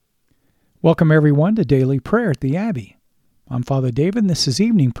Welcome everyone to Daily Prayer at the Abbey. I'm Father David, and this is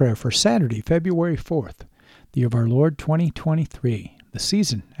evening prayer for Saturday, February 4th, the year of our Lord 2023, the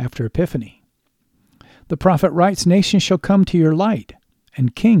season after Epiphany. The prophet writes, "Nations shall come to your light,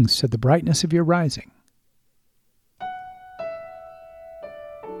 and kings to the brightness of your rising."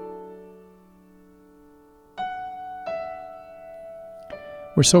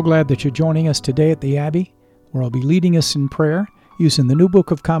 We're so glad that you're joining us today at the Abbey, where I'll be leading us in prayer using the New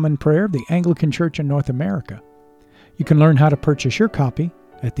Book of Common Prayer of the Anglican Church in North America. You can learn how to purchase your copy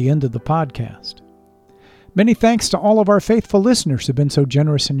at the end of the podcast. Many thanks to all of our faithful listeners who've been so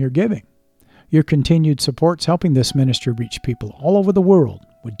generous in your giving. Your continued support's helping this ministry reach people all over the world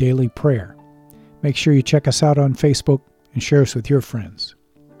with daily prayer. Make sure you check us out on Facebook and share us with your friends.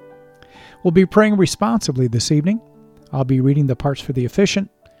 We'll be praying responsibly this evening. I'll be reading the parts for the officiant.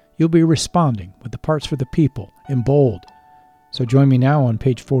 You'll be responding with the parts for the people in bold. So join me now on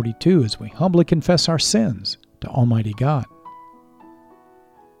page 42 as we humbly confess our sins to Almighty God.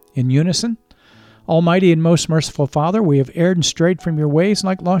 In unison, Almighty and most merciful Father, we have erred and strayed from your ways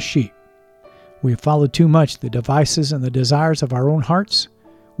like lost sheep. We have followed too much the devices and the desires of our own hearts.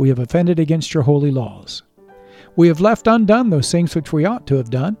 We have offended against your holy laws. We have left undone those things which we ought to have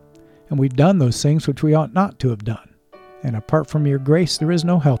done, and we've done those things which we ought not to have done. And apart from your grace, there is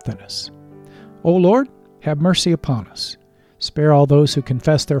no health in us. O Lord, have mercy upon us. Spare all those who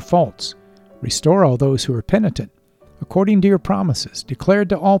confess their faults. Restore all those who are penitent, according to your promises, declared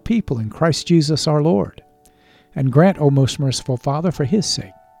to all people in Christ Jesus our Lord. And grant, O most merciful Father, for his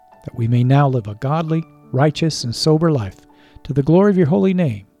sake, that we may now live a godly, righteous, and sober life, to the glory of your holy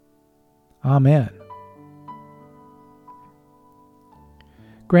name. Amen.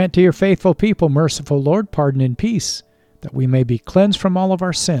 Grant to your faithful people, merciful Lord, pardon and peace, that we may be cleansed from all of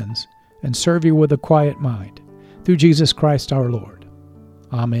our sins and serve you with a quiet mind. Through Jesus Christ our Lord.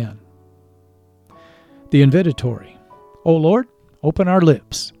 Amen. The Invitatory. O Lord, open our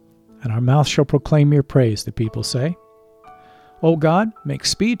lips, and our mouth shall proclaim your praise, the people say. O God, make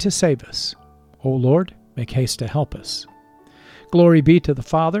speed to save us. O Lord, make haste to help us. Glory be to the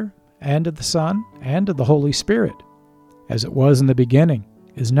Father, and to the Son, and to the Holy Spirit, as it was in the beginning,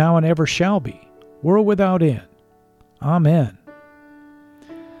 is now, and ever shall be, world without end. Amen.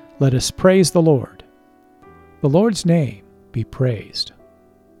 Let us praise the Lord. The Lord's name be praised.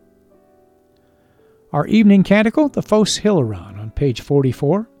 Our evening canticle, the Phos Hilaron, on page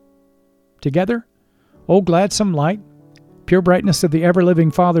 44. Together, O gladsome light, pure brightness of the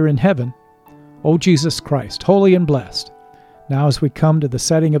ever-living Father in heaven, O Jesus Christ, holy and blessed, now as we come to the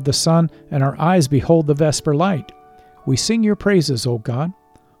setting of the sun and our eyes behold the vesper light, we sing your praises, O God,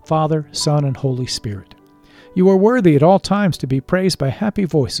 Father, Son, and Holy Spirit. You are worthy at all times to be praised by happy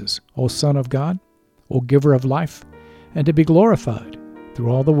voices, O Son of God, O Giver of life, and to be glorified through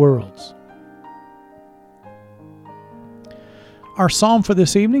all the worlds. Our psalm for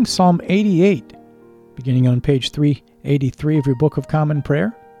this evening, Psalm 88, beginning on page 383 of your Book of Common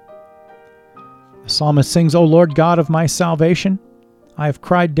Prayer. The psalmist sings, O Lord God of my salvation, I have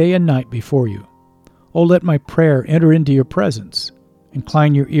cried day and night before you. O let my prayer enter into your presence.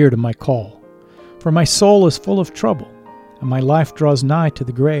 Incline your ear to my call. For my soul is full of trouble, and my life draws nigh to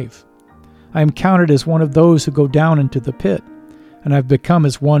the grave. I am counted as one of those who go down into the pit, and I have become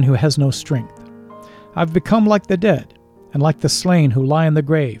as one who has no strength. I have become like the dead, and like the slain who lie in the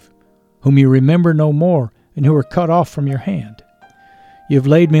grave, whom you remember no more, and who are cut off from your hand. You have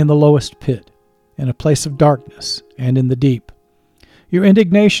laid me in the lowest pit, in a place of darkness, and in the deep. Your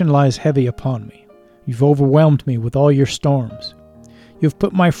indignation lies heavy upon me. You've overwhelmed me with all your storms. You have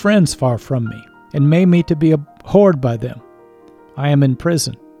put my friends far from me, and made me to be abhorred by them. I am in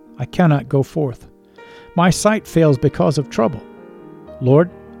prison. I cannot go forth. My sight fails because of trouble. Lord,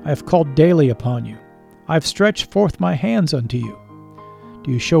 I have called daily upon you. I have stretched forth my hands unto you.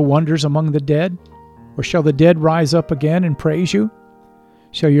 Do you show wonders among the dead? Or shall the dead rise up again and praise you?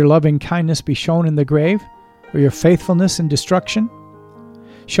 Shall your loving kindness be shown in the grave, or your faithfulness in destruction?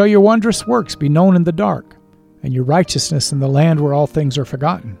 Shall your wondrous works be known in the dark, and your righteousness in the land where all things are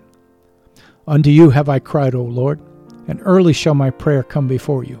forgotten? Unto you have I cried, O Lord, and early shall my prayer come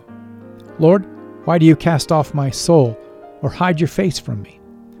before you. Lord, why do you cast off my soul, or hide your face from me?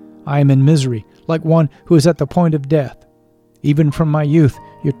 I am in misery, like one who is at the point of death. Even from my youth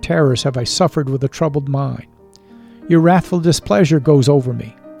your terrors have I suffered with a troubled mind. Your wrathful displeasure goes over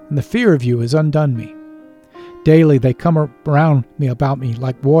me, and the fear of you has undone me. Daily they come around me about me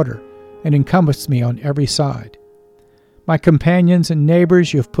like water, and encompass me on every side. My companions and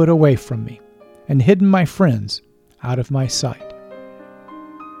neighbors you have put away from me, and hidden my friends out of my sight.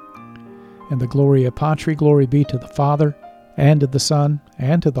 And the Gloria Patri, glory be to the Father, and to the Son,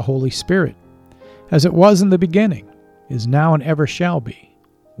 and to the Holy Spirit, as it was in the beginning, is now, and ever shall be,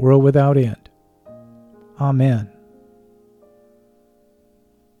 world without end. Amen.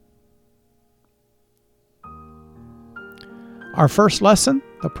 Our first lesson,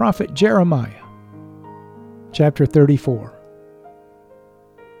 the prophet Jeremiah, chapter 34.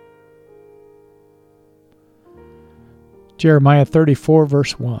 Jeremiah 34,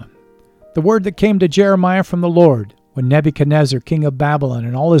 verse 1. The word that came to Jeremiah from the Lord, when Nebuchadnezzar, king of Babylon,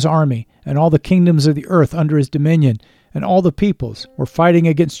 and all his army, and all the kingdoms of the earth under his dominion, and all the peoples, were fighting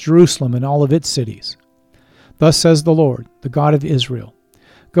against Jerusalem and all of its cities. Thus says the Lord, the God of Israel,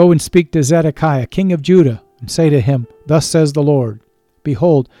 Go and speak to Zedekiah, king of Judah, and say to him, Thus says the Lord,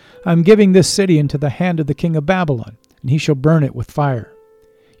 Behold, I am giving this city into the hand of the king of Babylon, and he shall burn it with fire.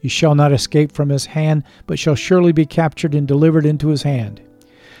 You shall not escape from his hand, but shall surely be captured and delivered into his hand.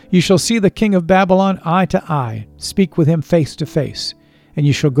 You shall see the king of Babylon eye to eye, speak with him face to face, and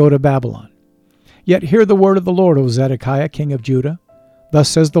you shall go to Babylon. Yet hear the word of the Lord, O Zedekiah, king of Judah. Thus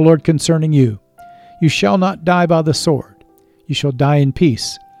says the Lord concerning you, You shall not die by the sword. You shall die in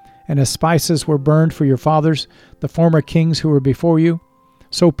peace. And as spices were burned for your fathers, the former kings who were before you,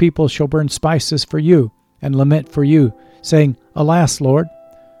 so people shall burn spices for you, and lament for you, saying, Alas, Lord,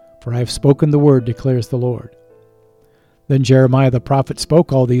 for I have spoken the word, declares the Lord. Then Jeremiah the prophet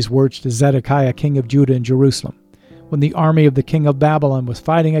spoke all these words to Zedekiah king of Judah in Jerusalem, when the army of the king of Babylon was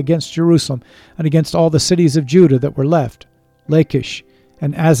fighting against Jerusalem and against all the cities of Judah that were left, Lachish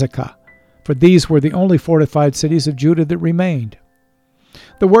and Azekah, for these were the only fortified cities of Judah that remained.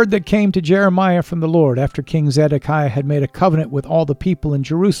 The word that came to Jeremiah from the Lord after King Zedekiah had made a covenant with all the people in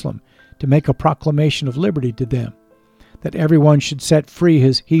Jerusalem to make a proclamation of liberty to them, that everyone should set free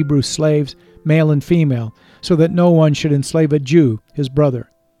his Hebrew slaves, male and female, so that no one should enslave a Jew, his brother.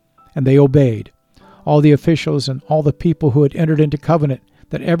 And they obeyed, all the officials and all the people who had entered into covenant,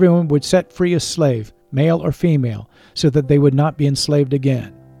 that everyone would set free a slave, male or female, so that they would not be enslaved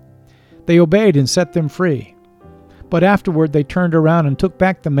again. They obeyed and set them free. But afterward they turned around and took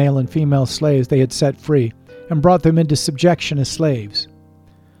back the male and female slaves they had set free, and brought them into subjection as slaves.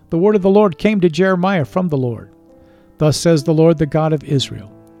 The word of the Lord came to Jeremiah from the Lord. Thus says the Lord, the God of Israel,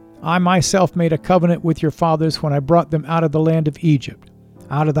 I myself made a covenant with your fathers when I brought them out of the land of Egypt,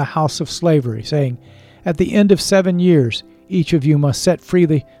 out of the house of slavery, saying, At the end of 7 years, each of you must set free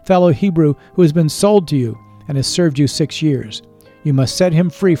the fellow Hebrew who has been sold to you and has served you 6 years. You must set him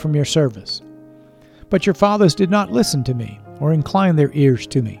free from your service. But your fathers did not listen to me, or incline their ears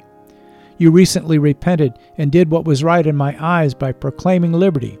to me. You recently repented and did what was right in my eyes by proclaiming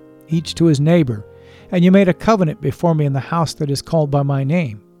liberty, each to his neighbor, and you made a covenant before me in the house that is called by my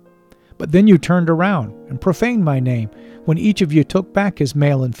name. But then you turned around and profaned my name when each of you took back his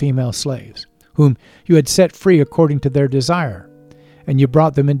male and female slaves, whom you had set free according to their desire, and you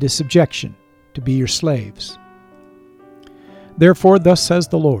brought them into subjection to be your slaves. Therefore thus says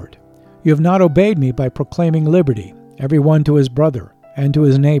the Lord, You have not obeyed me by proclaiming liberty, every one to his brother and to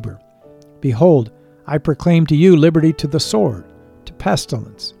his neighbor. Behold, I proclaim to you liberty to the sword, to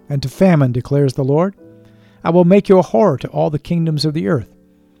pestilence, and to famine, declares the Lord. I will make you a horror to all the kingdoms of the earth.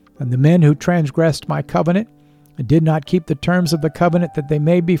 And the men who transgressed my covenant and did not keep the terms of the covenant that they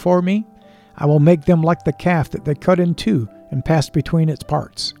made before me, I will make them like the calf that they cut in two and passed between its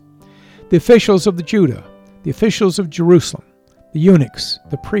parts. The officials of Judah, the officials of Jerusalem, the eunuchs,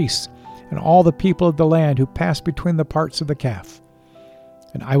 the priests, and all the people of the land who passed between the parts of the calf.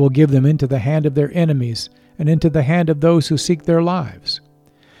 And I will give them into the hand of their enemies and into the hand of those who seek their lives.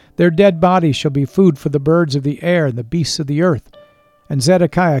 Their dead bodies shall be food for the birds of the air and the beasts of the earth. And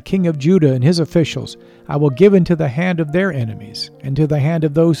Zedekiah, king of Judah, and his officials, I will give into the hand of their enemies, and to the hand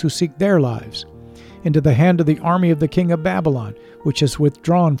of those who seek their lives, into the hand of the army of the king of Babylon, which is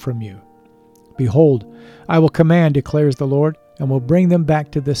withdrawn from you. Behold, I will command, declares the Lord, and will bring them back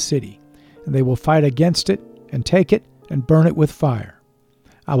to this city, and they will fight against it, and take it, and burn it with fire.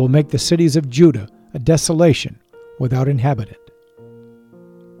 I will make the cities of Judah a desolation without inhabitant.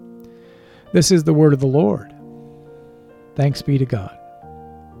 This is the word of the Lord. Thanks be to God.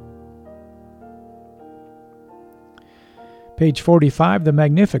 Page 45, the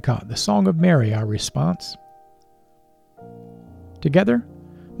Magnificat, the Song of Mary, our response. Together,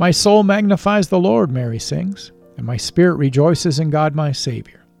 my soul magnifies the Lord, Mary sings, and my spirit rejoices in God my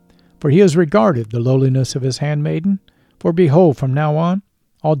Savior. For he has regarded the lowliness of his handmaiden. For behold, from now on,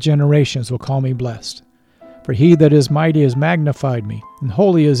 all generations will call me blessed. For he that is mighty has magnified me, and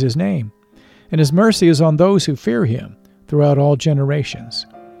holy is his name. And his mercy is on those who fear him throughout all generations.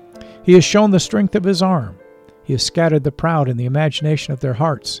 He has shown the strength of his arm. He has scattered the proud in the imagination of their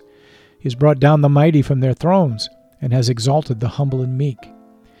hearts. He has brought down the mighty from their thrones, and has exalted the humble and meek.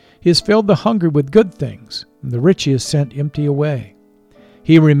 He has filled the hungry with good things, and the rich he has sent empty away.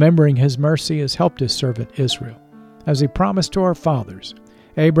 He, remembering his mercy, has helped his servant Israel, as he promised to our fathers,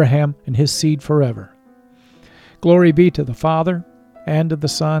 Abraham and his seed forever. Glory be to the Father, and to the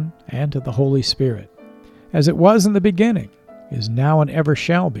Son, and to the Holy Spirit, as it was in the beginning, is now, and ever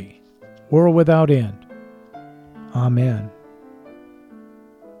shall be, world without end. Amen.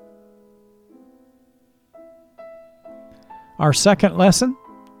 Our second lesson,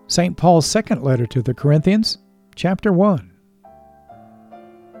 St. Paul's second letter to the Corinthians, chapter 1.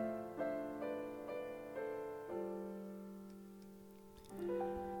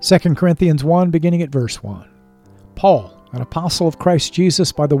 2 Corinthians 1, beginning at verse 1. Paul, an apostle of Christ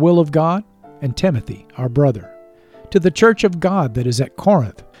Jesus by the will of God, and Timothy, our brother, to the church of God that is at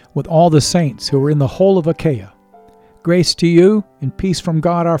Corinth, with all the saints who are in the whole of Achaia. Grace to you, and peace from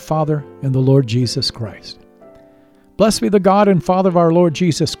God our Father and the Lord Jesus Christ. Blessed be the God and Father of our Lord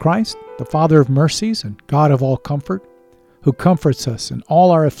Jesus Christ, the Father of mercies and God of all comfort, who comforts us in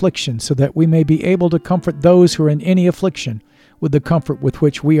all our afflictions, so that we may be able to comfort those who are in any affliction with the comfort with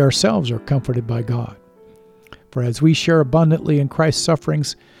which we ourselves are comforted by God. For as we share abundantly in Christ's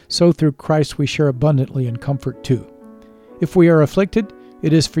sufferings, so through Christ we share abundantly in comfort too. If we are afflicted,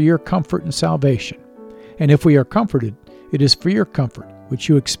 it is for your comfort and salvation. And if we are comforted, it is for your comfort, which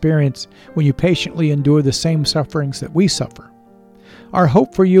you experience when you patiently endure the same sufferings that we suffer. Our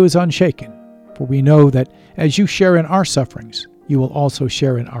hope for you is unshaken, for we know that as you share in our sufferings, you will also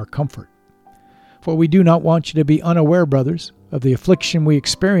share in our comfort. For we do not want you to be unaware, brothers, of the affliction we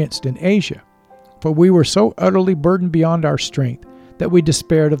experienced in Asia, for we were so utterly burdened beyond our strength that we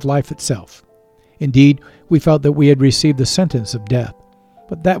despaired of life itself. Indeed, we felt that we had received the sentence of death,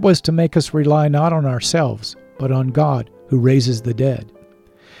 but that was to make us rely not on ourselves, but on God, who raises the dead.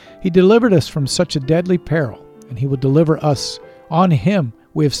 He delivered us from such a deadly peril, and he will deliver us. On him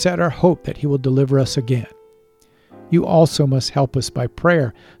we have set our hope that he will deliver us again. You also must help us by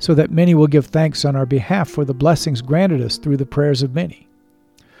prayer, so that many will give thanks on our behalf for the blessings granted us through the prayers of many.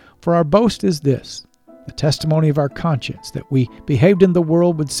 For our boast is this, the testimony of our conscience, that we behaved in the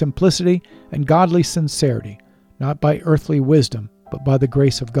world with simplicity and godly sincerity, not by earthly wisdom, but by the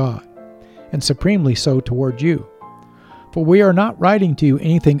grace of God, and supremely so toward you. For we are not writing to you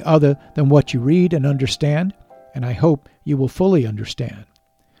anything other than what you read and understand, and I hope you will fully understand,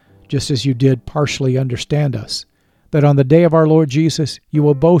 just as you did partially understand us, that on the day of our Lord Jesus you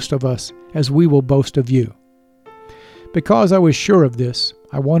will boast of us as we will boast of you. Because I was sure of this,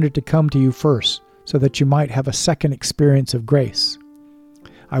 I wanted to come to you first, so that you might have a second experience of grace.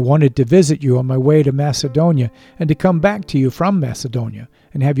 I wanted to visit you on my way to Macedonia, and to come back to you from Macedonia,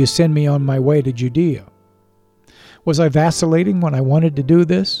 and have you send me on my way to Judea. Was I vacillating when I wanted to do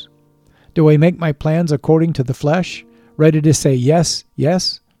this? Do I make my plans according to the flesh, ready to say yes,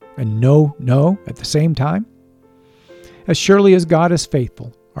 yes, and no, no at the same time? As surely as God is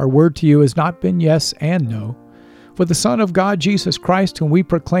faithful, our word to you has not been yes and no. For the Son of God, Jesus Christ, whom we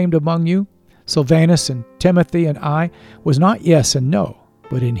proclaimed among you, Silvanus and Timothy and I, was not yes and no,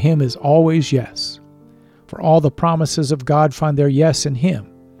 but in him is always yes. For all the promises of God find their yes in him.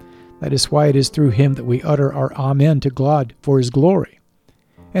 That is why it is through him that we utter our amen to God for his glory.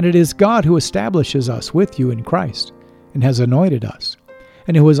 And it is God who establishes us with you in Christ, and has anointed us,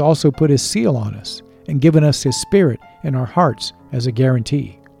 and who has also put his seal on us, and given us his Spirit in our hearts as a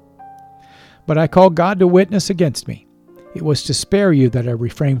guarantee. But I call God to witness against me. It was to spare you that I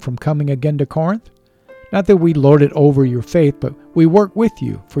refrained from coming again to Corinth. Not that we lord it over your faith, but we work with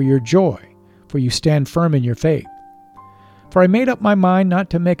you for your joy, for you stand firm in your faith. For I made up my mind not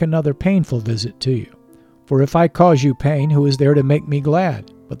to make another painful visit to you. For if I cause you pain, who is there to make me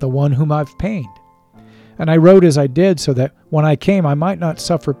glad, but the one whom I've pained? And I wrote as I did, so that when I came I might not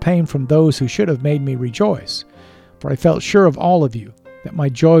suffer pain from those who should have made me rejoice. For I felt sure of all of you, that my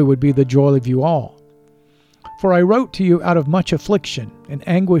joy would be the joy of you all. For I wrote to you out of much affliction and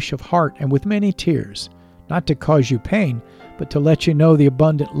anguish of heart and with many tears, not to cause you pain, but to let you know the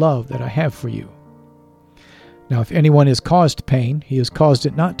abundant love that I have for you. Now if anyone has caused pain, he has caused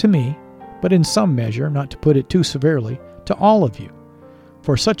it not to me, but in some measure, not to put it too severely, to all of you.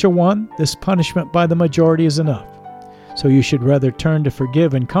 For such a one, this punishment by the majority is enough. So you should rather turn to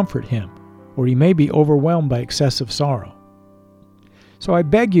forgive and comfort him, or he may be overwhelmed by excessive sorrow. So I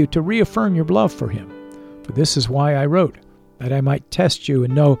beg you to reaffirm your love for him, for this is why I wrote, that I might test you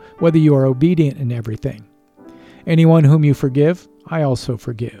and know whether you are obedient in everything. Anyone whom you forgive, I also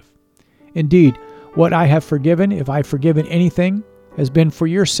forgive. Indeed, what I have forgiven, if I've forgiven anything, has been for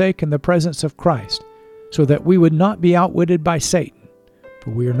your sake in the presence of Christ, so that we would not be outwitted by Satan,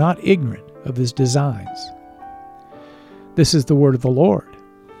 for we are not ignorant of his designs. This is the word of the Lord.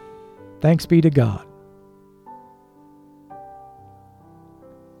 Thanks be to God.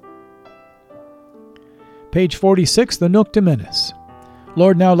 Page 46, the Nunc Dimittis.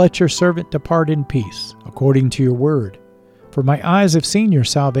 Lord, now let your servant depart in peace, according to your word. For my eyes have seen your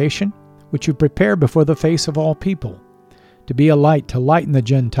salvation, which you prepared before the face of all people, to be a light to lighten the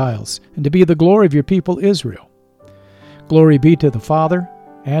Gentiles, and to be the glory of your people Israel. Glory be to the Father,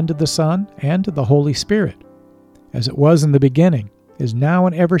 and to the Son, and to the Holy Spirit, as it was in the beginning, is now,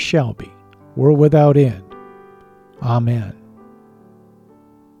 and ever shall be, world without end. Amen.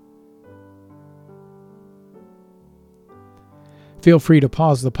 Feel free to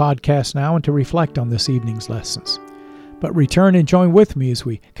pause the podcast now and to reflect on this evening's lessons. But return and join with me as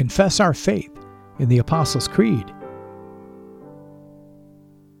we confess our faith in the Apostles' Creed.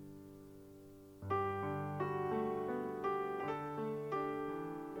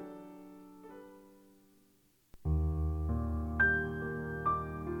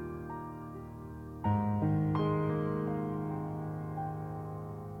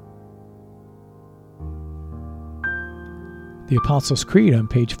 The Apostles' Creed on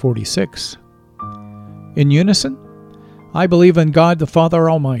page 46. In unison, I believe in God the Father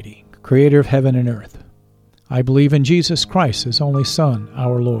Almighty, creator of heaven and earth. I believe in Jesus Christ, his only Son,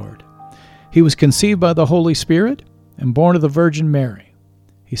 our Lord. He was conceived by the Holy Spirit and born of the Virgin Mary.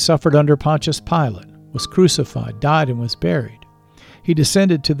 He suffered under Pontius Pilate, was crucified, died, and was buried. He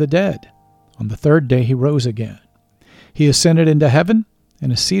descended to the dead. On the third day he rose again. He ascended into heaven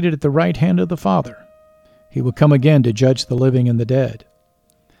and is seated at the right hand of the Father. He will come again to judge the living and the dead.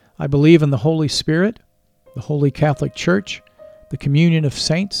 I believe in the Holy Spirit, the Holy Catholic Church, the communion of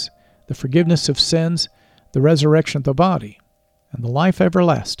saints, the forgiveness of sins, the resurrection of the body, and the life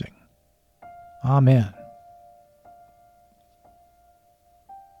everlasting. Amen.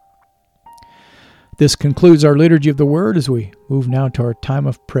 This concludes our Liturgy of the Word as we move now to our time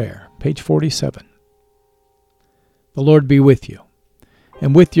of prayer. Page 47. The Lord be with you,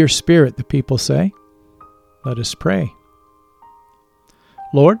 and with your spirit, the people say. Let us pray.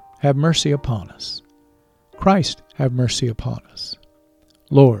 Lord, have mercy upon us. Christ, have mercy upon us.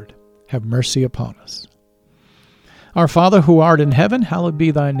 Lord, have mercy upon us. Our Father, who art in heaven, hallowed be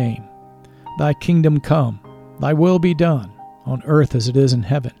thy name. Thy kingdom come, thy will be done, on earth as it is in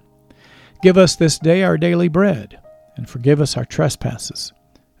heaven. Give us this day our daily bread, and forgive us our trespasses,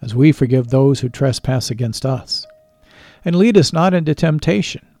 as we forgive those who trespass against us. And lead us not into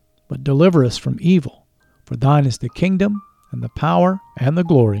temptation, but deliver us from evil. For thine is the kingdom, and the power, and the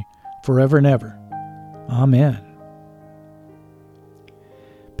glory, forever and ever. Amen.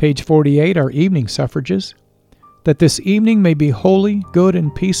 Page 48, our evening suffrages. That this evening may be holy, good,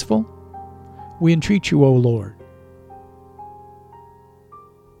 and peaceful, we entreat you, O Lord.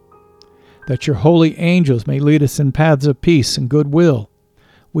 That your holy angels may lead us in paths of peace and goodwill,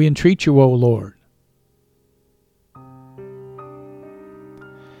 we entreat you, O Lord.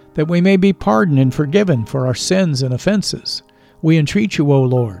 That we may be pardoned and forgiven for our sins and offenses, we entreat you, O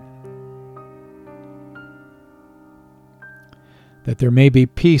Lord. That there may be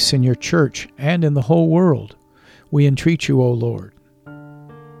peace in your church and in the whole world, we entreat you, O Lord.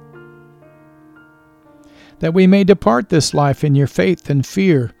 That we may depart this life in your faith and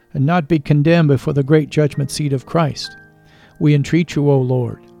fear, and not be condemned before the great judgment seat of Christ, we entreat you, O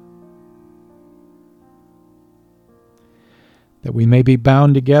Lord. That we may be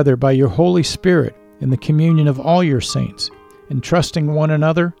bound together by your Holy Spirit in the communion of all your saints, entrusting one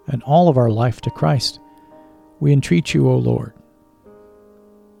another and all of our life to Christ, we entreat you, O Lord.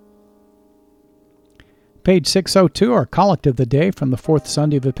 Page 602, our Collect of the Day from the fourth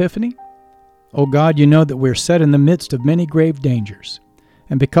Sunday of Epiphany. O God, you know that we are set in the midst of many grave dangers,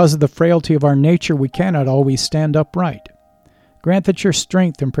 and because of the frailty of our nature we cannot always stand upright. Grant that your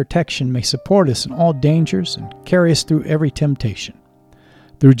strength and protection may support us in all dangers and carry us through every temptation.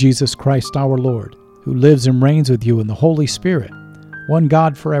 Through Jesus Christ our Lord, who lives and reigns with you in the Holy Spirit, one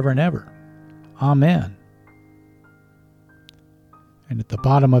God forever and ever. Amen. And at the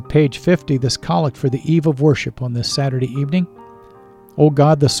bottom of page 50, this collect for the eve of worship on this Saturday evening. O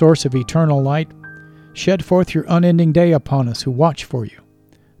God, the source of eternal light, shed forth your unending day upon us who watch for you,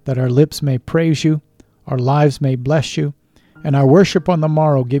 that our lips may praise you, our lives may bless you, and our worship on the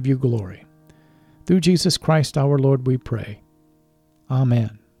morrow give you glory. Through Jesus Christ our Lord we pray.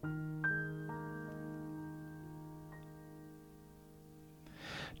 Amen.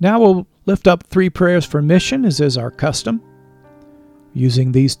 Now we'll lift up 3 prayers for mission, as is our custom.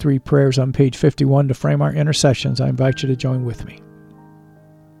 Using these 3 prayers on page 51 to frame our intercessions, I invite you to join with me.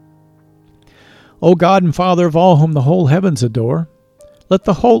 O God and Father of all whom the whole heavens adore, let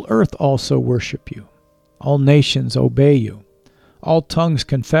the whole earth also worship you. All nations obey you. All tongues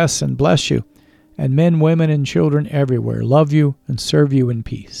confess and bless you, and men, women, and children everywhere love you and serve you in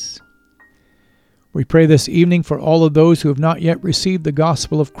peace. We pray this evening for all of those who have not yet received the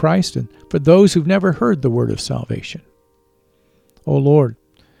gospel of Christ and for those who've never heard the word of salvation. O Lord,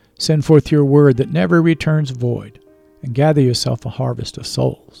 send forth your word that never returns void, and gather yourself a harvest of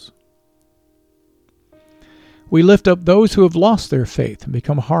souls. We lift up those who have lost their faith and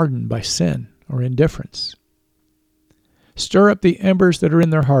become hardened by sin or indifference. Stir up the embers that are in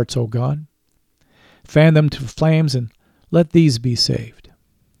their hearts, O God. Fan them to flames and let these be saved.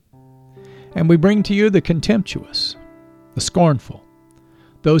 And we bring to you the contemptuous, the scornful,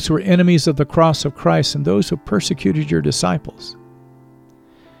 those who are enemies of the cross of Christ and those who persecuted your disciples.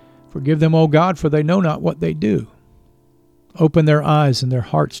 Forgive them, O God, for they know not what they do. Open their eyes and their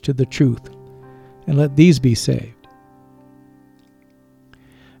hearts to the truth, and let these be saved.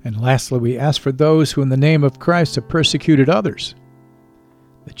 And lastly, we ask for those who in the name of Christ have persecuted others,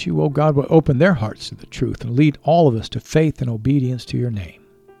 that you, O God, will open their hearts to the truth and lead all of us to faith and obedience to your name.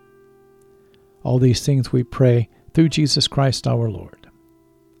 All these things we pray through Jesus Christ our Lord.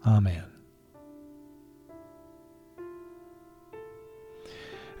 Amen.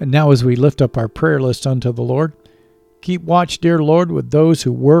 And now as we lift up our prayer list unto the Lord, keep watch, dear Lord, with those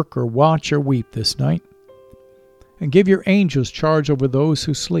who work or watch or weep this night, and give your angels charge over those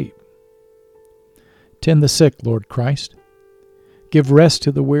who sleep. Tend the sick, Lord Christ. Give rest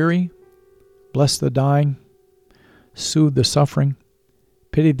to the weary. Bless the dying. Soothe the suffering.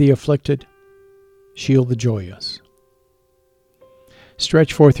 Pity the afflicted. Shield the joyous.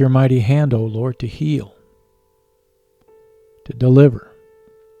 Stretch forth your mighty hand, O Lord, to heal, to deliver,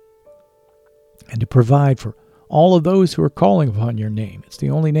 and to provide for all of those who are calling upon your name. It's the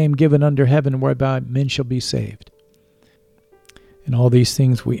only name given under heaven whereby men shall be saved. And all these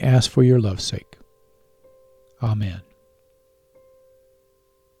things we ask for your love's sake. Amen.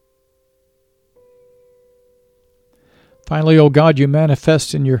 Finally, O God, you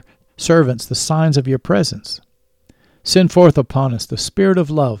manifest in your servants the signs of your presence. Send forth upon us the spirit of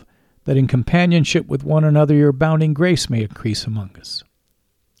love, that in companionship with one another your abounding grace may increase among us.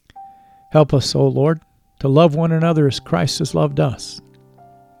 Help us, O Lord, to love one another as Christ has loved us,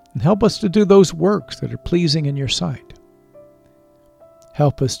 and help us to do those works that are pleasing in your sight.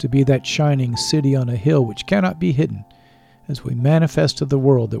 Help us to be that shining city on a hill which cannot be hidden, as we manifest to the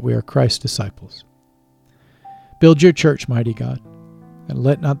world that we are Christ's disciples. Build your church, mighty God, and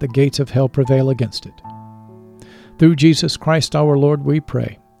let not the gates of hell prevail against it. Through Jesus Christ our Lord we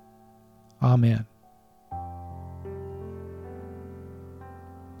pray. Amen.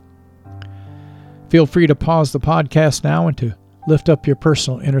 Feel free to pause the podcast now and to lift up your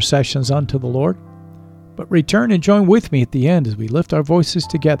personal intercessions unto the Lord. But return and join with me at the end as we lift our voices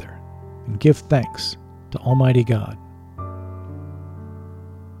together and give thanks to Almighty God.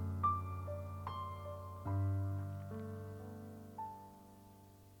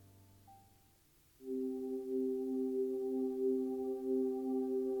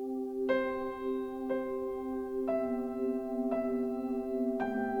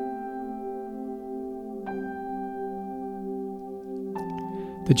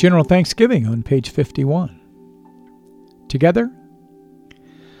 The General Thanksgiving on page 51. Together,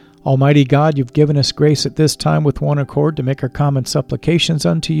 Almighty God, you've given us grace at this time with one accord to make our common supplications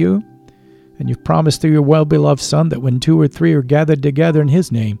unto you, and you've promised through your well-beloved Son that when 2 or 3 are gathered together in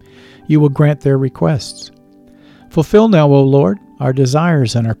his name, you will grant their requests. Fulfill now, O Lord, our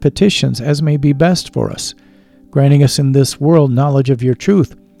desires and our petitions as may be best for us, granting us in this world knowledge of your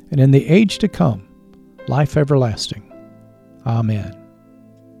truth, and in the age to come, life everlasting. Amen.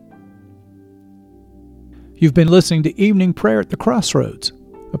 You've been listening to Evening Prayer at the Crossroads,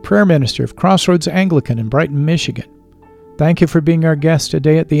 a prayer ministry of Crossroads Anglican in Brighton, Michigan. Thank you for being our guest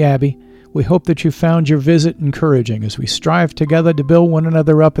today at the Abbey. We hope that you found your visit encouraging as we strive together to build one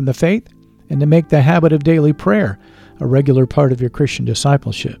another up in the faith and to make the habit of daily prayer a regular part of your Christian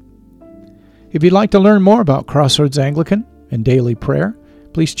discipleship. If you'd like to learn more about Crossroads Anglican and daily prayer,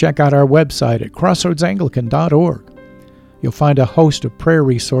 please check out our website at crossroadsanglican.org. You'll find a host of prayer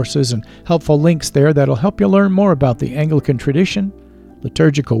resources and helpful links there that'll help you learn more about the Anglican tradition,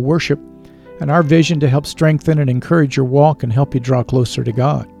 liturgical worship, and our vision to help strengthen and encourage your walk and help you draw closer to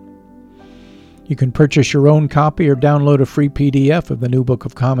God. You can purchase your own copy or download a free PDF of the New Book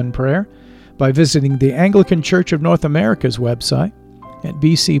of Common Prayer by visiting the Anglican Church of North America's website at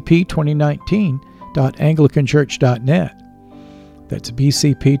bcp2019.anglicanchurch.net. That's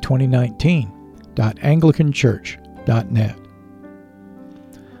bcp2019.anglicanchurch.net.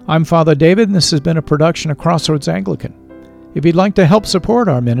 I'm Father David, and this has been a production of Crossroads Anglican. If you'd like to help support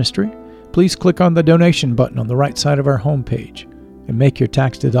our ministry, please click on the donation button on the right side of our homepage and make your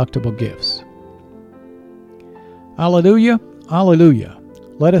tax-deductible gifts. Alleluia, alleluia.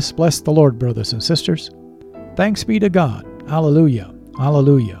 Let us bless the Lord, brothers and sisters. Thanks be to God. Alleluia,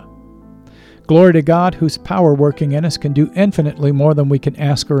 alleluia. Glory to God, whose power working in us can do infinitely more than we can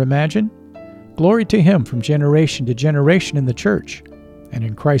ask or imagine. Glory to Him from generation to generation in the church and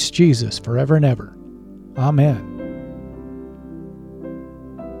in Christ Jesus forever and ever. Amen.